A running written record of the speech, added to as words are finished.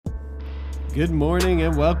Good morning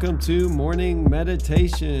and welcome to Morning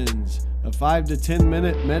Meditations, a 5 to 10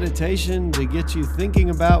 minute meditation to get you thinking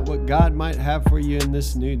about what God might have for you in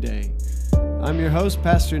this new day. I'm your host,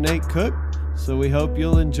 Pastor Nate Cook, so we hope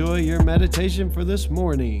you'll enjoy your meditation for this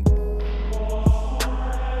morning.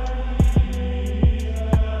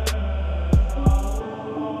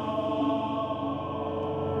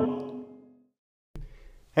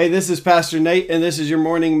 Hey, this is Pastor Nate, and this is your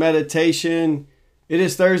morning meditation. It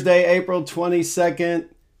is Thursday, April 22nd,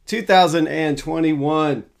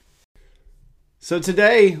 2021. So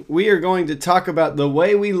today we are going to talk about the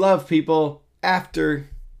way we love people after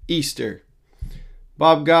Easter.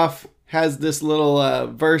 Bob Goff has this little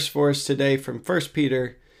verse for us today from 1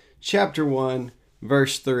 Peter chapter 1,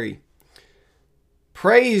 verse 3.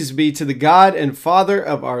 Praise be to the God and Father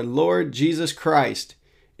of our Lord Jesus Christ.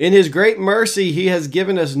 In his great mercy, he has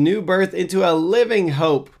given us new birth into a living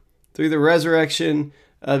hope through the resurrection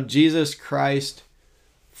of Jesus Christ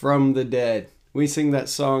from the dead. We sing that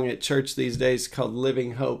song at church these days called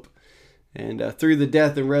Living Hope. And through the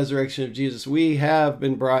death and resurrection of Jesus, we have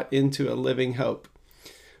been brought into a living hope.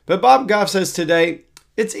 But Bob Goff says today,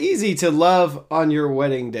 it's easy to love on your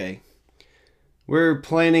wedding day. We're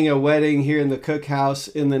planning a wedding here in the Cook House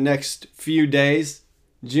in the next few days,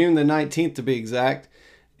 June the 19th to be exact.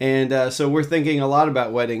 And so we're thinking a lot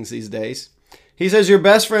about weddings these days. He says your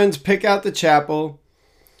best friends pick out the chapel.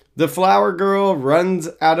 The flower girl runs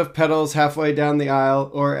out of petals halfway down the aisle,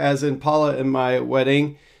 or as in Paula in my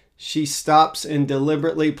wedding, she stops and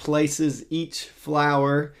deliberately places each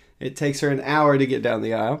flower. It takes her an hour to get down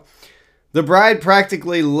the aisle. The bride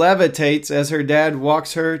practically levitates as her dad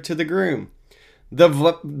walks her to the groom.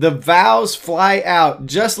 The vows fly out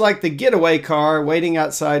just like the getaway car waiting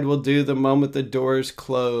outside will do the moment the doors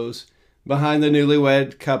close behind the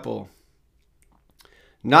newlywed couple.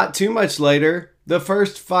 Not too much later, the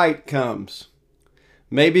first fight comes.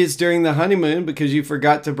 Maybe it's during the honeymoon because you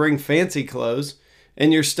forgot to bring fancy clothes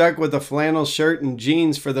and you're stuck with a flannel shirt and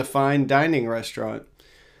jeans for the fine dining restaurant.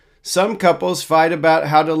 Some couples fight about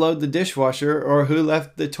how to load the dishwasher or who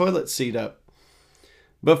left the toilet seat up.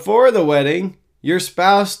 Before the wedding, your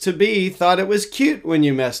spouse-to-be thought it was cute when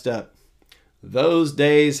you messed up. Those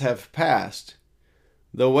days have passed.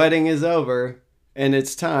 The wedding is over and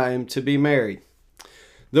it's time to be married.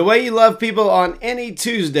 The way you love people on any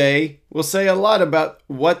Tuesday will say a lot about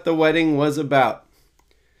what the wedding was about.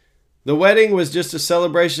 The wedding was just a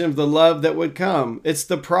celebration of the love that would come. It's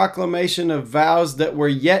the proclamation of vows that were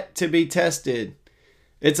yet to be tested.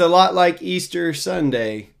 It's a lot like Easter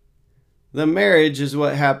Sunday. The marriage is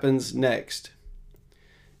what happens next.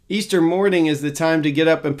 Easter morning is the time to get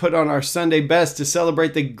up and put on our Sunday best to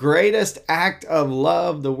celebrate the greatest act of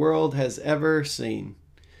love the world has ever seen.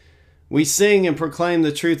 We sing and proclaim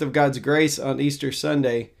the truth of God's grace on Easter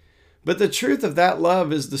Sunday, but the truth of that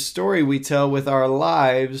love is the story we tell with our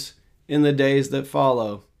lives in the days that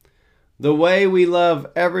follow. The way we love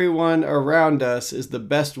everyone around us is the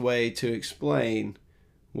best way to explain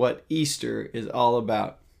what Easter is all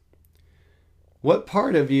about. What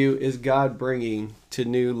part of you is God bringing to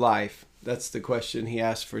new life? That's the question he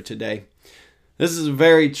asked for today. This is a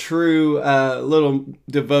very true little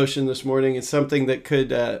devotion this morning. It's something that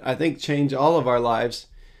could, I think, change all of our lives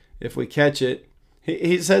if we catch it.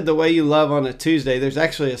 He said the way you love on a Tuesday. There's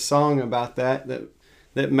actually a song about that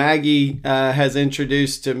Maggie has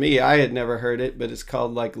introduced to me. I had never heard it, but it's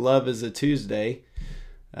called like Love is a Tuesday.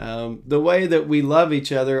 The way that we love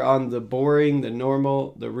each other on the boring, the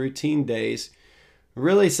normal, the routine days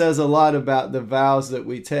really says a lot about the vows that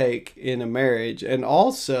we take in a marriage. And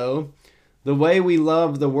also, the way we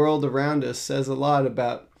love the world around us says a lot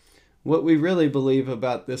about what we really believe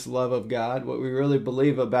about this love of God, what we really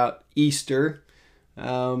believe about Easter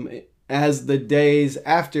as the days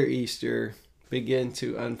after Easter begin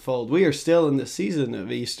to unfold. We are still in the season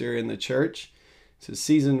of Easter in the church. It's a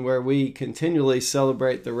season where we continually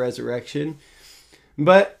celebrate the resurrection.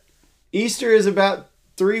 But Easter is about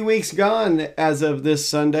 3 weeks gone as of this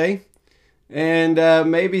Sunday. And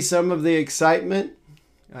maybe some of the excitement.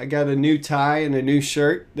 I got a new tie and a new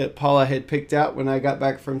shirt that Paula had picked out when I got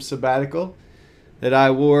back from sabbatical that I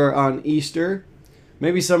wore on Easter.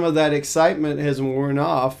 Maybe some of that excitement has worn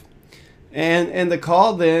off. And the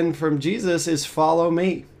call then from Jesus is follow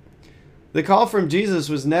me. The call from Jesus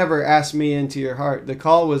was never ask me into your heart. The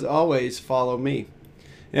call was always follow me.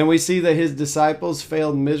 And we see that his disciples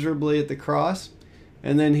failed miserably at the cross.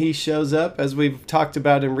 And then he shows up, as we've talked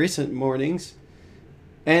about in recent mornings,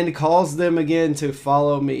 and calls them again to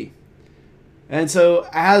follow me. And so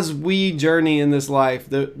as we journey in this life,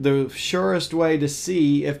 the surest way to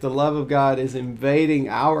see if the love of God is invading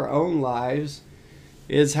our own lives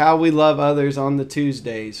is how we love others on the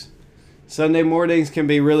Tuesdays. Sunday mornings can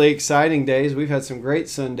be really exciting days. We've had some great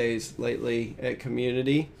Sundays lately at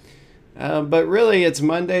Community. But really, it's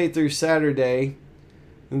Monday through Saturday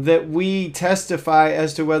that we testify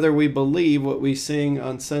as to whether we believe what we sing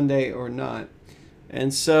on Sunday or not.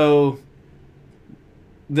 And so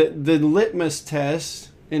the litmus test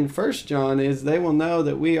in 1 John is they will know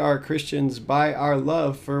that we are Christians by our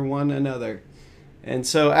love for one another. And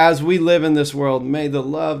so as we live in this world, may the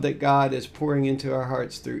love that God is pouring into our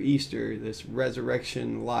hearts through Easter, this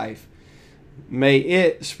resurrection life, may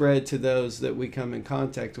it spread to those that we come in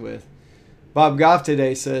contact with. Bob Goff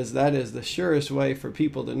today says that is the surest way for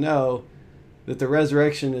people to know that the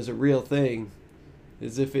resurrection is a real thing,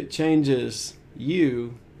 is if it changes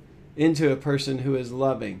you into a person who is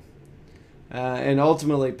loving. And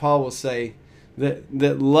ultimately, Paul will say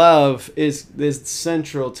that love is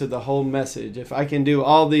central to the whole message. If I can do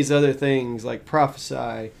all these other things like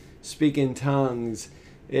prophesy, speak in tongues,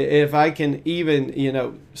 if I can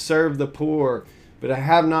even, serve the poor, but I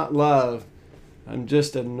have not love, I'm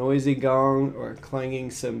just a noisy gong or a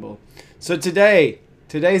clanging cymbal. So today's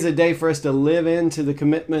a day for us to live into the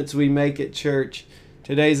commitments we make at church.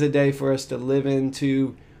 Today's a day for us to live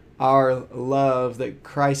into our love that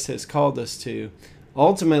Christ has called us to.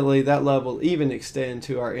 Ultimately, that love will even extend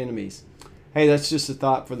to our enemies. Hey, that's just a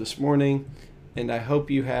thought for this morning, and I hope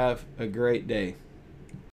you have a great day.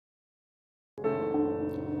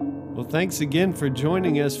 Well, thanks again for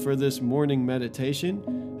joining us for this morning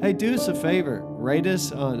meditation. Hey, do us a favor, rate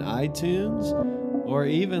us on iTunes or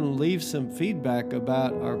even leave some feedback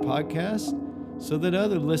about our podcast so that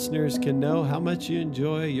other listeners can know how much you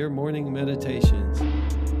enjoy your morning meditations.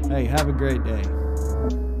 Hey, have a great day.